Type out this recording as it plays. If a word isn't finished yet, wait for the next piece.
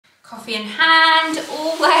Coffee in hand,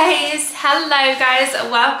 always. Hello guys,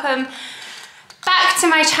 welcome back to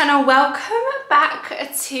my channel. Welcome back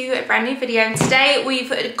to a brand new video. And today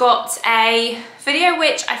we've got a video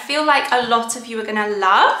which I feel like a lot of you are gonna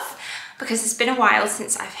love because it's been a while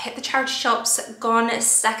since I've hit the charity shops, gone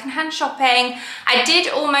secondhand shopping. I did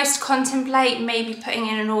almost contemplate maybe putting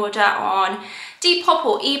in an order on Depop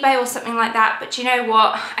or eBay or something like that, but you know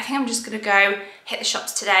what? I think I'm just gonna go hit the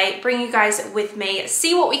shops today, bring you guys with me,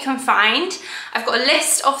 see what we can find. I've got a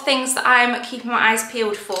list of things that I'm keeping my eyes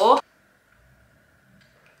peeled for.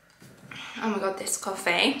 Oh my god, this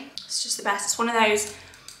coffee, it's just the best. It's one of those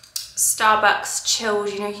Starbucks chilled,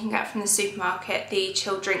 you know, you can get from the supermarket, the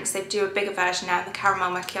chilled drinks. They do a bigger version now, the caramel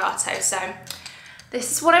macchiato. So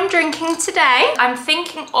this is what I'm drinking today. I'm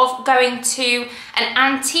thinking of going to an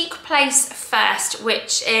antique place first,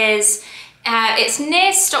 which is, it's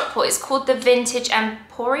near Stockport. It's called the Vintage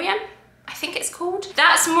Emporium, I think it's called.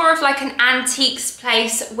 That's more of like an antiques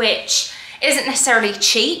place, which isn't necessarily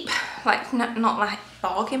cheap, like not like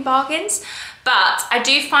bargains, but I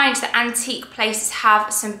do find that antique places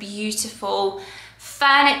have some beautiful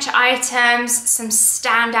furniture items, some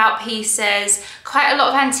standout pieces, quite a lot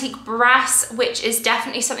of antique brass, which is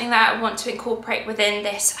definitely something that I want to incorporate within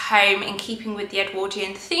this home in keeping with the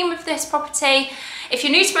Edwardian theme of this property. If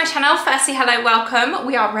you're new to my channel, firstly, hello, welcome.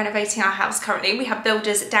 We are renovating our house currently. We have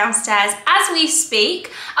builders downstairs as we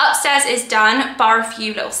speak. Upstairs is done, bar a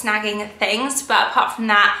few little snagging things, but apart from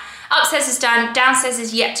that, upstairs is done, downstairs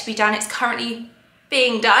is yet to be done. It's currently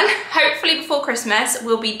being done. Hopefully before Christmas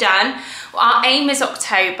we'll be done. Our aim is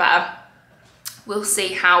October. We'll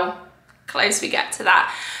see how close we get to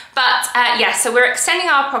that. But yeah, so we're extending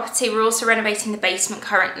our property. We're also renovating the basement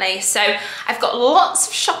currently. So I've got lots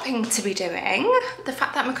of shopping to be doing. The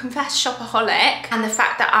fact that I'm a confessed shopaholic and the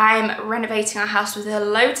fact that I'm renovating our house with a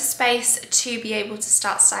load of space to be able to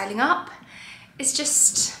start styling up is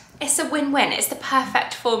just, it's a win-win. It's the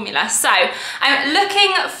perfect formula. So I'm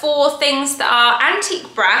looking for things that are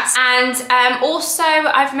antique brass, and also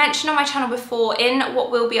I've mentioned on my channel before, in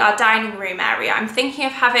what will be our dining room area, I'm thinking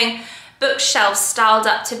of having bookshelves styled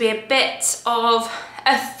up to be a bit of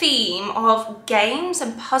a theme of games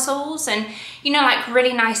and puzzles, and you know, like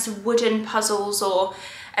really nice wooden puzzles or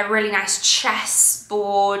a really nice chess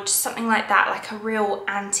board, something like that, like a real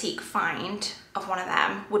antique find of one of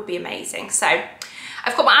them would be amazing. So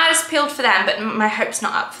I've got my eyes peeled for them, but my hope's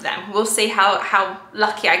not up for them. We'll see how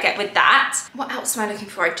lucky I get with that. What else am I looking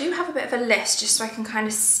for? I do have a bit of a list just so I can kind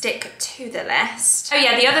of stick to the list. Oh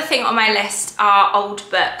yeah, the other thing on my list are old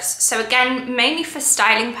books. So again, mainly for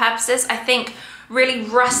styling purposes. I think really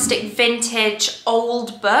rustic, vintage,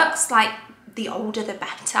 old books, like the older the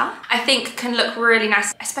better, I think can look really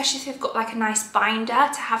nice, especially if you've got like a nice binder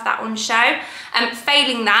to have that on show.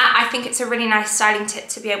 Failing that, I think it's a really nice styling tip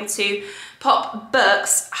to be able to pop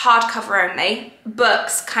books, hardcover only,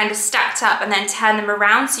 books kind of stacked up and then turn them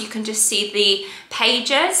around so you can just see the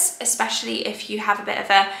pages, especially if you have a bit of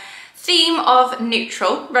a theme of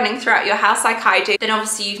neutral running throughout your house like I do. Then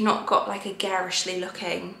obviously you've not got like a garishly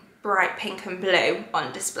looking bright pink and blue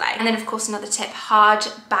on display. And then of course another tip,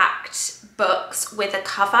 hard-backed books with a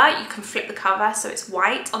cover. You can flip the cover so it's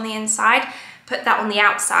white on the inside, put that on the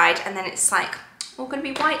outside, and then it's like all gonna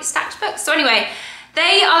be white stacked books. So anyway,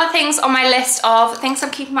 they are the things on my list of things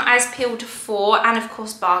I'm keeping my eyes peeled for, and of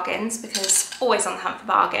course bargains, because always on the hunt for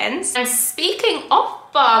bargains. And speaking of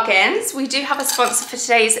bargains, we do have a sponsor for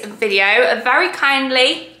today's video. Very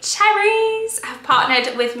kindly, Cherries have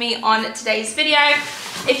partnered with me on today's video.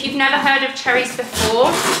 If you've never heard of Cherries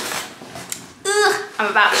before, I'm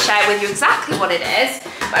about to share with you exactly what it is,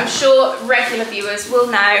 but I'm sure regular viewers will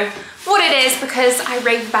know what it is because I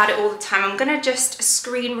rave about it all the time. I'm gonna just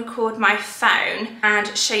screen record my phone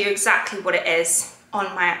and show you exactly what it is on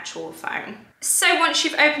my actual phone. So once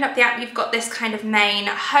you've opened up the app, you've got this kind of main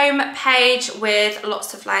home page with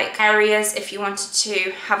lots of like areas if you wanted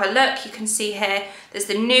to have a look. You can see here, there's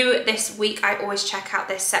the new this week. I always check out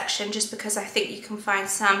this section just because I think you can find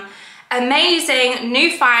some amazing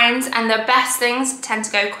new finds, and the best things tend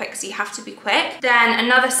to go quick, so you have to be quick. Then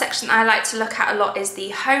another section I like to look at a lot is the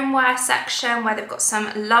homeware section, where they've got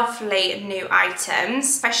some lovely new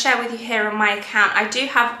items. If I share with you here on my account, I do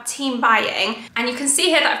have team buying, and you can see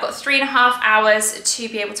here that I've got 3.5 hours to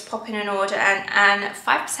be able to pop in an order and earn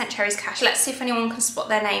 5% Cherries cash. Let's see if anyone can spot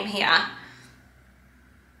their name here.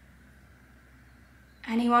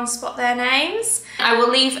 Anyone spot their names? I will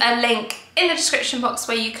leave a link in the description box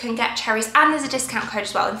where you can get cherries, and there's a discount code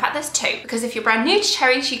as well. In fact, there's 2, because if you're brand new to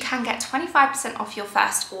cherries, you can get 25% off your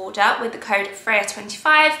first order with the code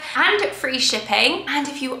Freya25 and free shipping. And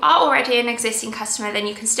if you are already an existing customer, then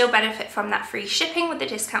you can still benefit from that free shipping with the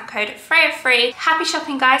discount code FreyaFree. Happy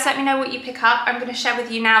shopping, guys. Let me know what you pick up. I'm going to share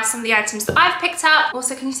with you now some of the items that I've picked up.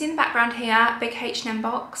 Also, can you see in the background here, big H&M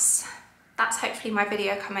box? That's hopefully my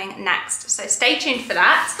video coming next, so stay tuned for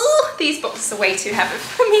that. Ooh, these boxes are way too heavy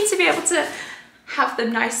for me to be able to have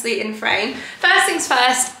them nicely in frame. First things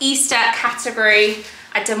first, Easter category.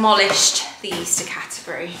 I demolished the Easter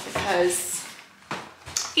category because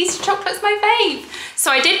Easter chocolate's my fave. So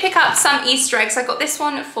I did pick up some Easter eggs. I got this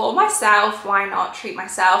one for myself. Why not treat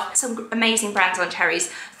myself? Some amazing brands on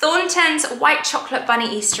cherries. Thornton's white chocolate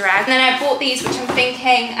bunny Easter egg. And then I bought these, which I'm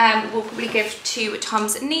thinking we'll probably give to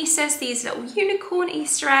Tom's nieces. These little unicorn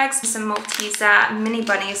Easter eggs. Some Malteser mini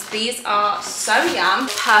bunnies. These are so yum.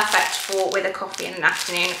 Perfect for with a coffee in an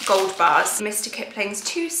afternoon. Gold bars. Mr. Kipling's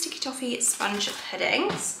 2 sticky toffee sponge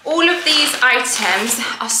puddings. All of these items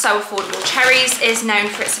are so affordable. Cherries is known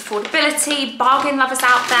for its affordability. Bargain lovers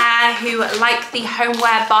out there who like the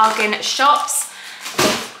homeware bargain shops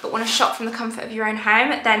but want to shop from the comfort of your own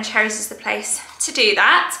home, then Cherries is the place to do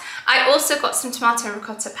that. I also got some tomato and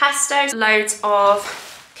ricotta pesto, loads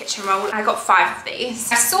of kitchen roll. I got 5 of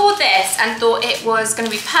these. I saw this and thought it was going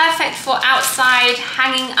to be perfect for outside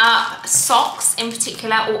hanging up socks in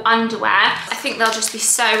particular, or underwear. I think they'll just be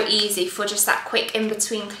so easy for just that quick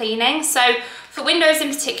in-between cleaning. So for windows in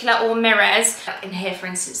particular, or mirrors, like in here for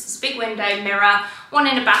instance, this big window mirror, one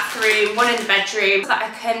in a bathroom, one in the bedroom, so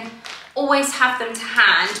that I can always have them to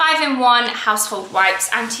hand. 5-in-1 household wipes,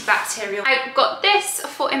 antibacterial. I got this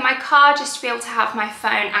for in my car just to be able to have my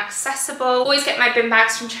phone accessible. Always get my bin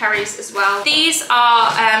bags from Cherries as well. These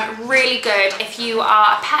are really good if you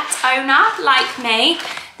are a pet owner like me.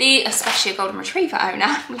 Especially a golden retriever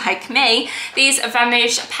owner like me. These are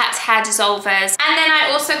Vamouche pet hair dissolvers. And then I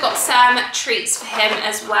also got some treats for him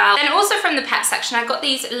as well. Then also from the pet section, I got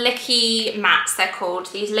these licky mats, they're called.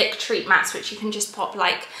 These lick treat mats, which you can just pop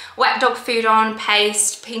like wet dog food on,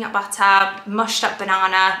 paste, peanut butter, mushed up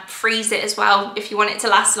banana, freeze it as well if you want it to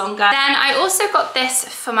last longer. Then I also got this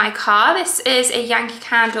for my car. This is a Yankee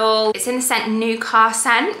Candle. It's in the scent New Car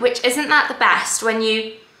scent, which isn't that the best when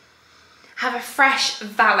you have a fresh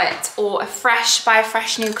valet or buy a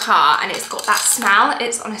fresh new car and it's got that smell.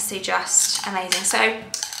 It's honestly just amazing. So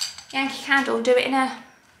Yankee Candle, do it in a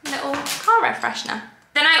little car air freshener.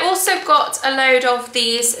 Then I also got a load of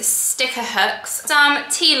these sticker hooks. Some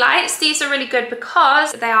tea lights. These are really good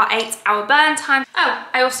because they are 8-hour burn time. Oh,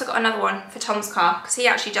 I also got another one for Tom's car because he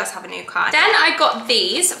actually does have a new car. Then I got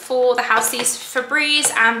these for the house. These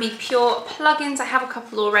Febreze and Be Pure plugins. I have a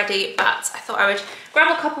couple already, but I thought I would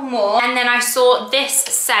grab a couple more. And then I saw this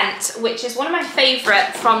scent, which is one of my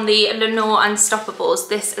favorite from the Lenore Unstoppables,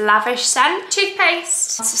 this Lavish scent.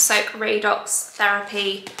 Toothpaste, to soak Radox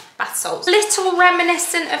Therapy bath salts. Little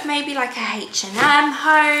reminiscent of maybe like a H&M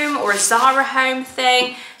home or a Zara home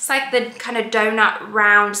thing. It's like the kind of donut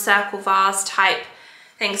round circle vase type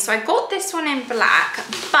thing. So I got this one in black,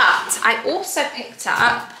 but I also picked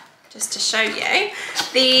up, just to show you,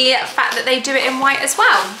 the fact that they do it in white as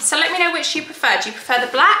well. So let me know which you prefer. Do you prefer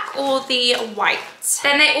the black or the white?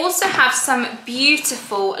 Then they also have some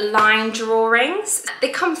beautiful line drawings. They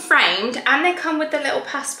come framed and they come with the little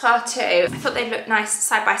passepartout. I thought they looked nice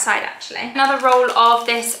side by side actually. Another roll of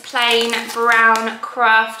this plain brown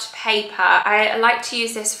craft paper. I like to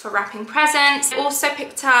use this for wrapping presents. I also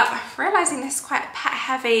picked up, realizing this is quite a pet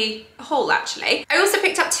heavy haul actually. I also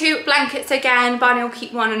picked up 2 blankets again. Barney will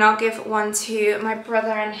keep one and I'll give one to my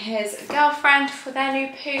brother and his girlfriend for their new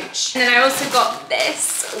pooch. And then I also got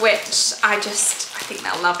this, which I think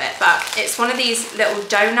they'll love it, but it's one of these little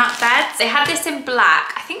donut beds. They had this in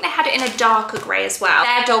black. I think they had it in a darker grey as well.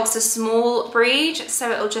 Their dog's a small breed,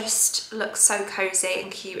 so it'll just look so cozy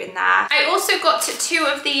and cute in there. I also got 2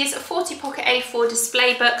 of these 40 pocket A4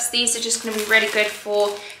 display books. These are just going to be really good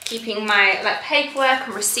for keeping my paperwork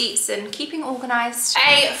and receipts and keeping organised.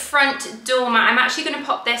 A front door mat. I'm actually going to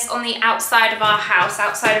pop this on the outside of our house,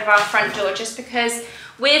 outside of our front door, just because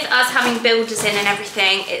with us having builders in and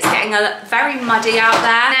everything, it's getting very muddy out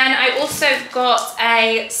there. And then I also got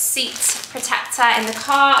a seat protector in the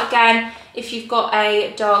car. Again, if you've got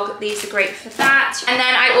a dog, these are great for that. And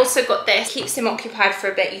then I also got this, keeps him occupied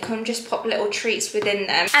for a bit. You can just pop little treats within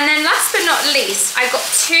them. And then last but not least, I got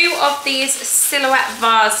 2 of these silhouette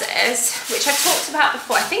vases, which I've talked about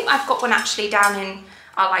before. I think I've got one actually down in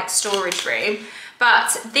our storage room.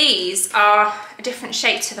 But these are a different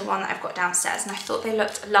shape to the one that I've got downstairs, and I thought they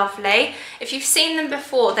looked lovely. If you've seen them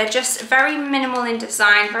before, they're just very minimal in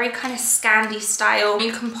design, very kind of Scandi style.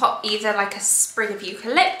 You can pop either like a sprig of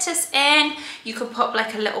eucalyptus in, you could pop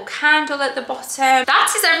like a little candle at the bottom.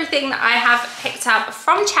 That is everything that I have picked up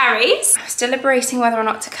from Cherries. I was deliberating whether or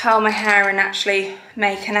not to curl my hair and actually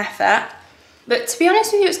make an effort. But to be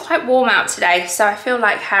honest with you, it's quite warm out today, so I feel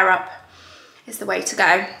like hair up is the way to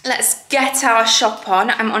go. Let's get our shop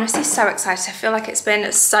on. I'm honestly so excited. I feel like it's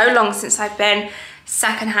been so long since I've been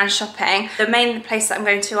secondhand shopping. The main place that I'm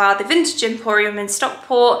going to are the Vintage Emporium in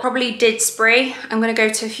Stockport, probably Didsbury. I'm gonna go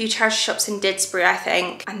to a few charity shops in Didsbury, I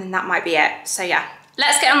think, and then that might be it. So yeah,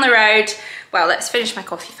 let's get on the road. Well, let's finish my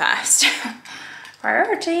coffee first.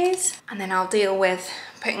 Priorities. And then I'll deal with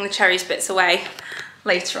putting the Cherries bits away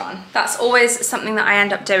later on. That's always something that I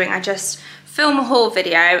end up doing. I just film a haul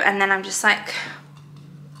video and then I'm just like,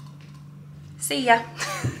 see ya.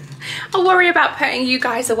 I'll worry about putting you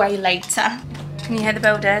guys away later. Can you hear the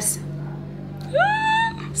builders?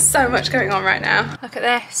 So much going on right now. Look at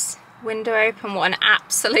this. Window open, what an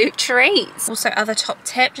absolute treat. Also, other top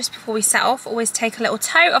tip, just before we set off, always take a little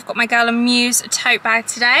tote. I've got my Girl and Muse tote bag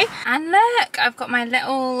today. And look, I've got my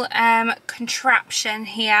little contraption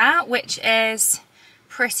here, which is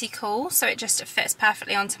pretty cool. So it just fits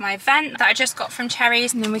perfectly onto my vent that I just got from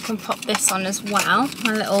Cherries. And then we can pop this on as well.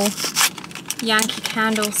 My little Yankee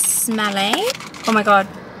Candle smelly. Oh my God,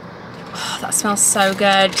 oh, that smells so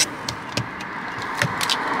good.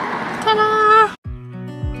 Ta-da!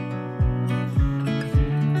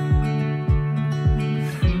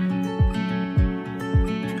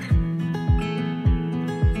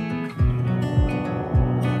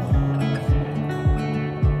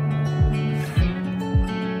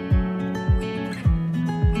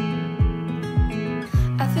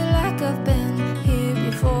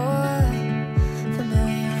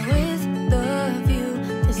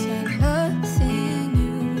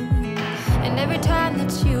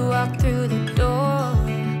 Through the door,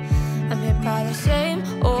 I'm hit by the same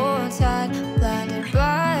old tide, blinded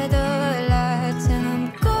by the lights, and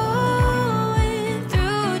I'm going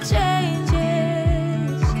through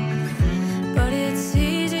changes, but it's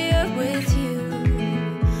easier with you.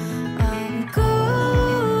 I'm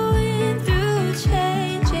going through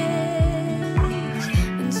changes,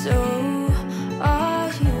 and so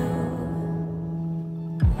are you.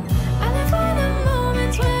 I live for the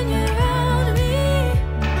moments when you're around me.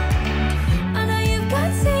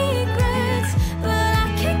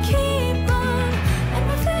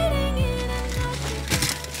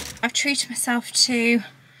 I've treated myself to,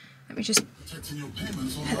 let me just put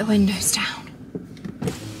the windows down.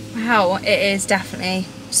 Wow, it is definitely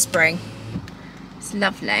spring. It's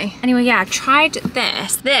lovely. Anyway, yeah, I tried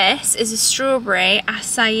this. This is a strawberry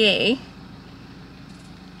acai.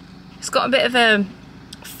 It's got a bit of a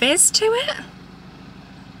fizz to it,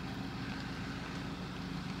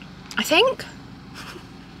 I think.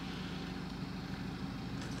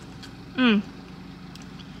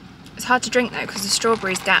 It's hard to drink though because the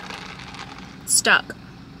strawberries get stuck.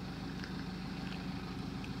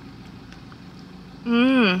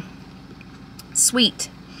 Sweet.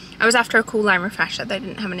 I was after a cool lime refresher. They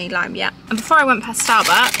didn't have any lime yet. And before I went past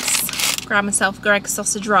Starbucks, grabbed myself a Greg's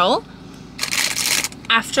sausage roll.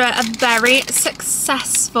 After a very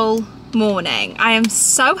successful morning. I am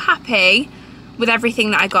so happy with everything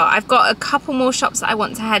that I got. I've got a couple more shops that I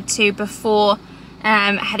want to head to before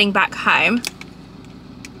heading back home.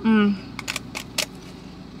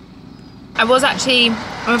 I was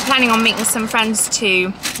planning on meeting some friends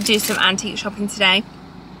to do some antique shopping today,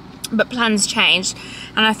 but plans changed,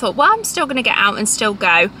 and I thought, well, I'm still gonna get out and still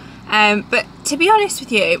go. But to be honest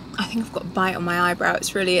with you, I think I've got a bite on my eyebrow.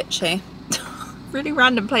 It's really itchy. Really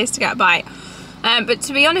random place to get a bite. But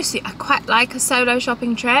to be honest with you, I quite like a solo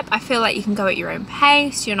shopping trip. I feel like you can go at your own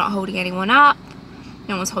pace. You're not holding anyone up.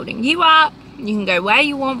 No one's holding you up. You can go where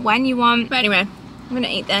you want, when you want. But anyway, I'm gonna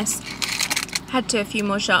eat this, head to a few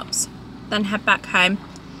more shops, then head back home.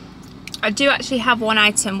 I do actually have one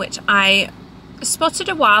item which I spotted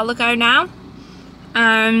a while ago now.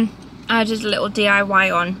 I did a little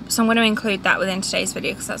DIY on, so I'm going to include that within today's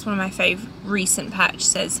video because that's one of my favourite recent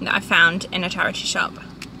purchases that I found in a charity shop.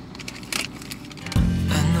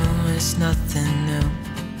 I know it's nothing new,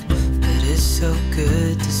 but it's so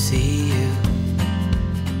good to see you.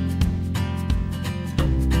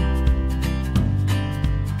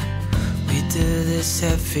 We do this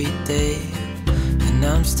every day, and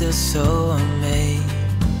I'm still so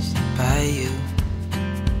amazed by you.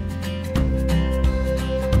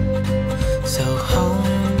 So hold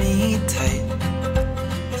me tight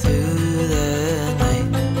through the night.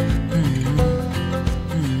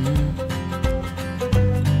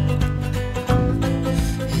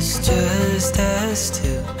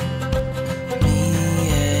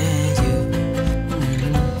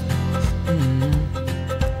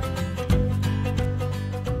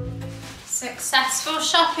 successful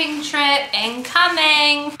shopping trip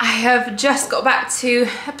incoming. I have just got back to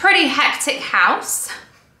a pretty hectic house.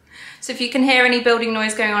 So if you can hear any building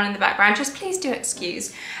noise going on in the background, just please do excuse.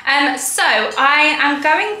 So I am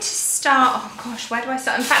going to start, oh gosh, where do I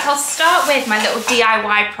start? In fact, I'll start with my little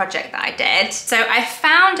DIY project that I did. So I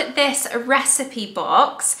found this recipe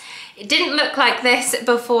box. It didn't look like this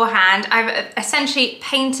beforehand. I've essentially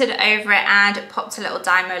painted over it and popped a little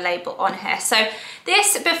Dymo label on here. So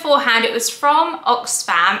this beforehand, it was from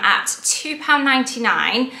Oxfam at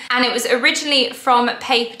 £2.99 and it was originally from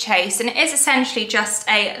Paper Chase, and it is essentially just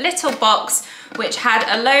a little box which had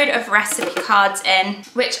a load of recipe cards in,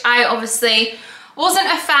 which I obviously wasn't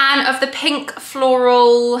a fan of the pink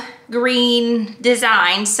floral green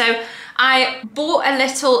design. So I bought a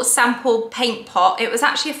little sample paint pot. It was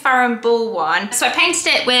actually a Farrington Bull one. So I painted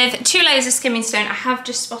it with 2 layers of skimming stone. I have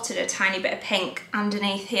just spotted a tiny bit of pink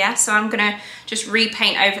underneath here, so I'm gonna just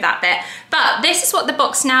repaint over that bit. But this is what the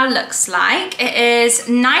box now looks like. It is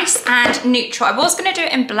nice and neutral. I was gonna do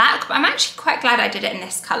it in black, but I'm actually quite glad I did it in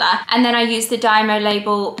this color. And then I used the Dymo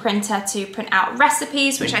label printer to print out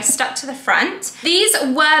recipes, which I stuck to the front. These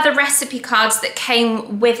were the recipe cards that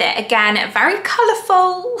came with it. Again, very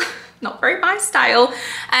colorful. Not very my style,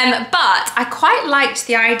 but I quite liked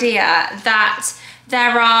the idea that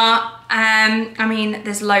there are, I mean,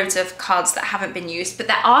 there's loads of cards that haven't been used, but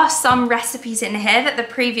there are some recipes in here that the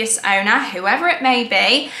previous owner, whoever it may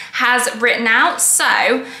be, has written out. So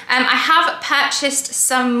I have purchased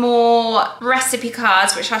some more recipe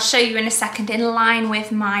cards, which I'll show you in a second, in line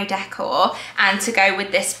with my decor and to go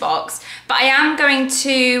with this box. But I am going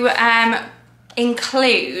to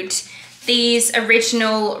include these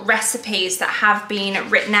original recipes that have been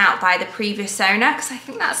written out by the previous owner, because I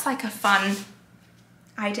think that's like a fun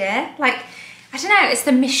idea. Like, I don't know, it's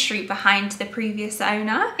the mystery behind the previous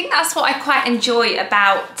owner. I think that's what I quite enjoy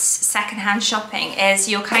about secondhand shopping, is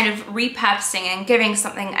you're kind of repurposing and giving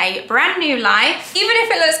something a brand new life, even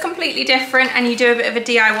if it looks completely different and you do a bit of a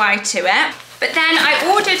DIY to it. But then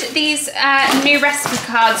I ordered these new recipe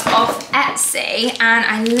cards off Etsy and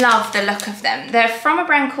I love the look of them. They're from a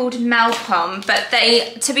brand called Melcom, but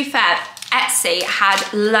they, to be fair, Etsy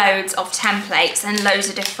had loads of templates and loads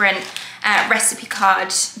of different recipe card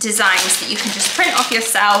designs that you can just print off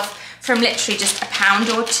yourself from literally just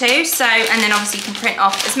 £1 or 2. So, and then obviously you can print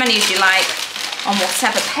off as many as you like on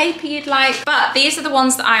whatever paper you'd like. But these are the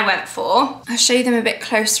ones that I went for. I'll show you them a bit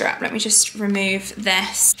closer up. Let me just remove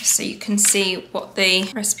this so you can see what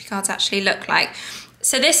the recipe cards actually look like.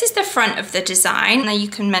 So this is the front of the design. Now you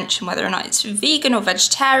can mention whether or not it's vegan or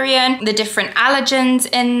vegetarian, the different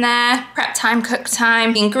allergens in there, prep time, cook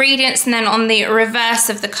time, the ingredients, and then on the reverse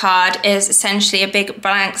of the card is essentially a big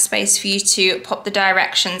blank space for you to pop the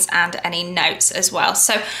directions and any notes as well.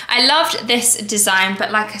 So I loved this design, but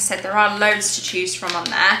like I said, there are loads to choose from on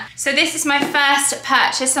there. So this is my first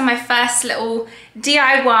purchase and my first little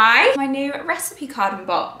DIY, my new recipe card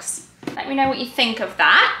box. Let me know what you think of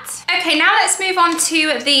that. Okay, now let's move on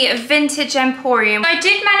to the Vintage Emporium. I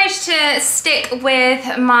did manage to stick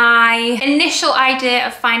with my initial idea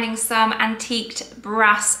of finding some antiqued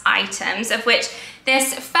brass items, of which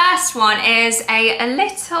this first one is a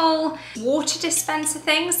little water dispenser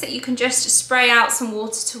thing, so that you can just spray out some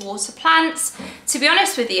water to water plants. To be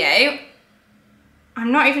honest with you,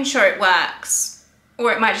 I'm not even sure it works,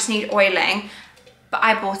 or it might just need oiling. But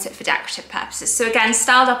I bought it for decorative purposes. So again,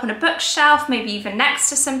 styled up on a bookshelf, maybe even next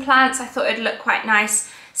to some plants. I thought it'd look quite nice,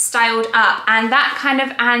 styled up. And that kind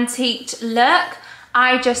of antiqued look,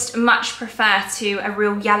 I just much prefer to a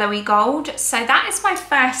real yellowy gold. So that is my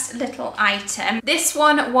first little item. This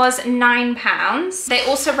one was £9. They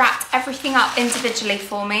also wrapped everything up individually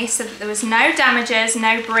for me so that there was no damages,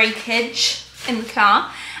 no breakage in the car.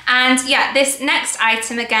 And yeah, this next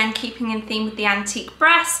item, again, keeping in theme with the antique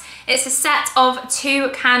brass, it's a set of 2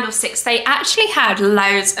 candlesticks. They actually had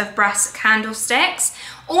loads of brass candlesticks,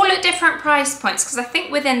 all at different price points, because I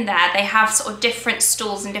think within there they have sort of different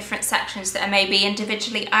stalls and different sections that are maybe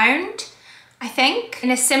individually owned, I think.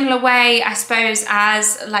 In a similar way, I suppose,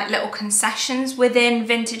 as like little concessions within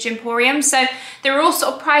Vintage Emporium. So they were all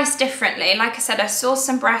sort of priced differently. Like I said, I saw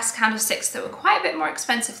some brass candlesticks that were quite a bit more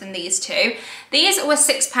expensive than these two. These were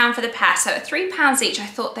 £6 for the pair, so at £3 each, I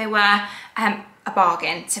thought they were a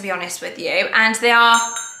bargain, to be honest with you. And they are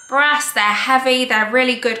brass, they're heavy, they're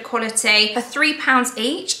really good quality. For £3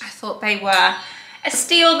 each, I thought they were a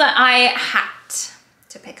steal that I had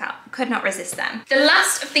to pick up. Could not resist them. The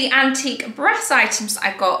last of the antique brass items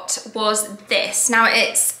I got was this. Now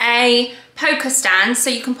it's a poker stand, so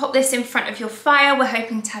you can pop this in front of your fire. We're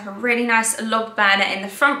hoping to have a really nice log burner in the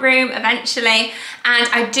front room eventually. And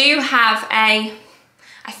I do have a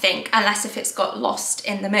I think, unless if it's got lost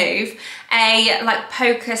in the move, a like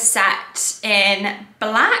poker set in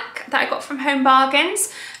black that I got from Home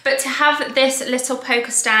Bargains. But to have this little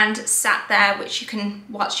poker stand sat there, which you can,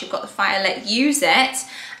 whilst you've got the fire lit, use it,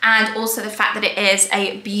 and also the fact that it is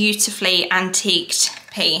a beautifully antiqued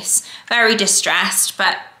piece. Very distressed,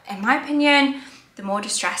 but in my opinion, the more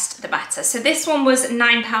distressed, the better. So this one was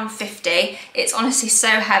 £9.50. It's honestly so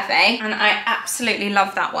heavy, and I absolutely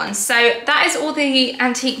love that one. So that is all the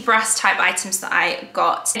antique brass type items that I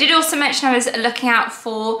got. I did also mention I was looking out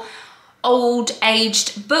for old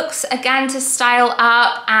aged books again to style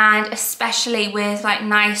up, and especially with like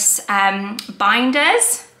nice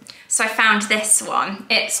binders. So I found this one.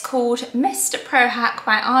 It's called Mr. Pro Hack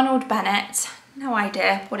by Arnold Bennett. No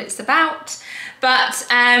idea what it's about, but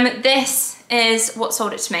this is what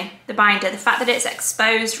sold it to me, the binder. The fact that it's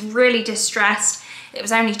exposed, really distressed. It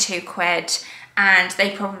was only £2, and they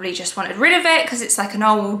probably just wanted rid of it because it's like an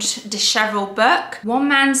old disheveled book. One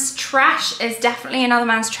man's trash is definitely another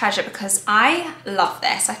man's treasure, because I love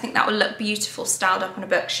this. I think that would look beautiful styled up on a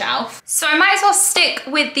bookshelf. So I might as well stick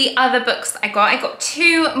with the other books that I got. I got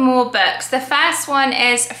 2 more books. The first one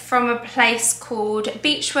is from a place called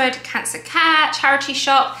Beechwood Cancer Care charity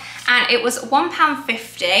shop, and it was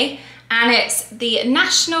 £1.50. And it's the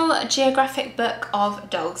National Geographic Book of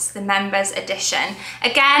Dogs, the members edition.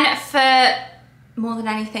 Again, for more than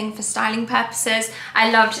anything, for styling purposes.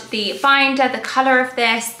 I loved the binder, the colour of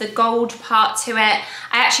this, the gold part to it.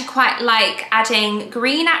 I actually quite like adding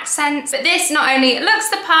green accents, but this not only looks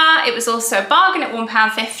the part, it was also a bargain at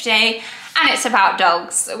 £1.50, and it's about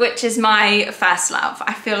dogs, which is my first love.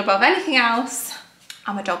 I feel above anything else,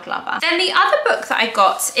 I'm a dog lover. Then the other book that I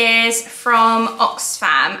got is from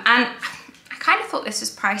Oxfam, and I kind of thought this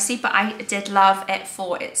was pricey, but I did love it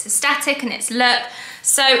for its aesthetic and its look.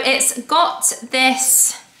 So it's got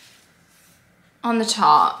this on the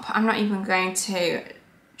top. I'm not even going to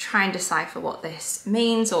try and decipher what this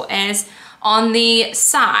means or is. On the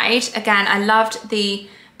side, again, I loved the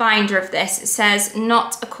binder of this. It says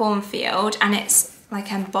 "Not a Cornfield," and it's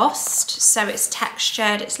like embossed, so it's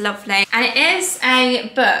textured, it's lovely. And it is a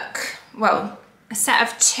book, well, a set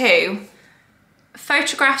of 2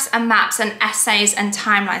 photographs and maps and essays and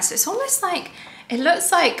timelines. So it's almost like, it looks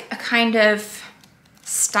like a kind of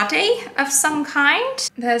study of some kind.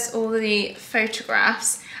 There's all the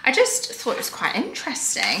photographs. I just thought it was quite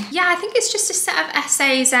interesting. Yeah, I think it's just a set of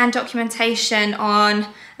essays and documentation on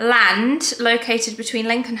land located between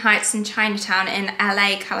Lincoln Heights and Chinatown in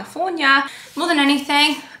LA, California. More than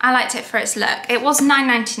anything, I liked it for its look. It was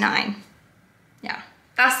 $9.99. Yeah,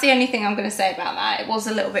 that's the only thing I'm gonna say about that. It was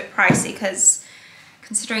a little bit pricey, because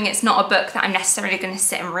considering it's not a book that I'm necessarily going to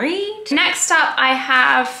sit and read. Next up, I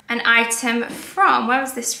have an item from, where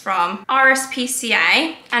was this from?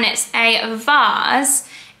 RSPCA, and it's a vase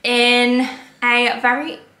in a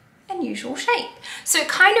very unusual shape. So it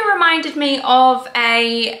kind of reminded me of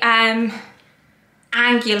a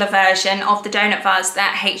angular version of the donut vase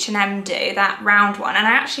that H&M do, that round one, and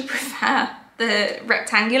I actually prefer the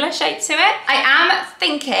rectangular shape to it. I am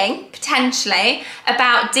thinking potentially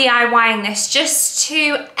about DIYing this just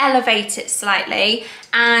to elevate it slightly,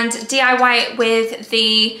 and DIY it with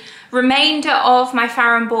the remainder of my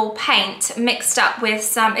Farrington paint mixed up with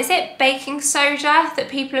some, is it baking soda that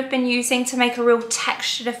people have been using to make a real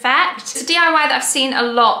textured effect? It's a DIY that I've seen a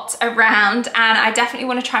lot around, and I definitely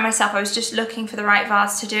want to try myself. I was just looking for the right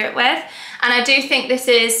vase to do it with, and I do think this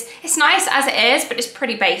is, it's nice as it is, but it's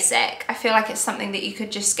pretty basic. I feel like it's something that you could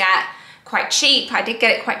just get quite cheap. I did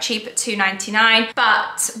get it quite cheap at $2.99,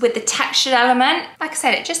 but with the textured element, like I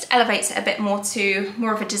said, it just elevates it a bit more to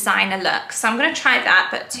more of a designer look. So I'm gonna try that,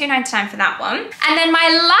 but $2.99 for that one. And then my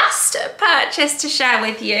last purchase to share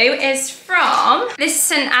with you is from this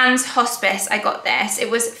St. Anne's Hospice. I got this. It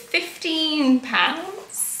was £15,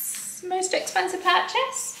 most expensive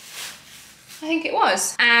purchase, I think it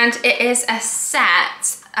was. And it is a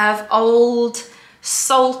set of old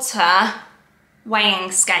Salter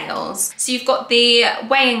weighing scales. So you've got the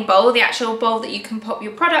weighing bowl, the actual bowl that you can pop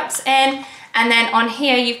your products in, and then on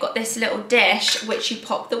here you've got this little dish which you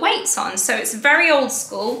pop the weights on. So it's very old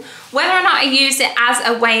school. Whether or not I use it as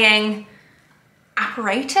a weighing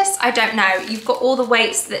apparatus, I don't know. You've got all the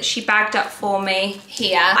weights that she bagged up for me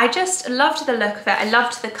here. I just loved the look of it. I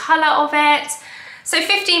loved the colour of it. So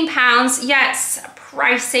 £15, yeah, it's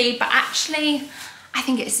pricey, but actually I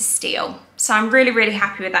think it's a steal. So I'm really, really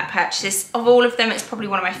happy with that purchase. Of all of them, it's probably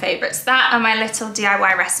one of my favorites. That and my little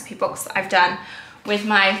DIY recipe box that I've done with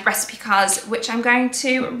my recipe cards, which I'm going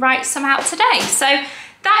to write some out today. So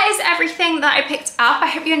that is everything that I picked up. I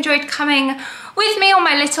hope you enjoyed coming with me on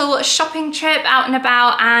my little shopping trip out and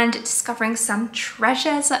about and discovering some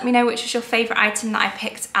treasures. Let me know which was your favourite item that I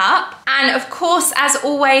picked up. And of course, as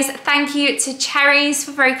always, thank you to Cherries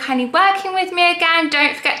for very kindly working with me again.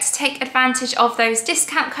 Don't forget to take advantage of those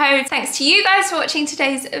discount codes. Thanks to you guys for watching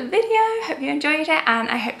today's video. Hope you enjoyed it, and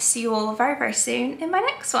I hope to see you all very, very soon in my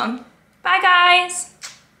next one. Bye guys.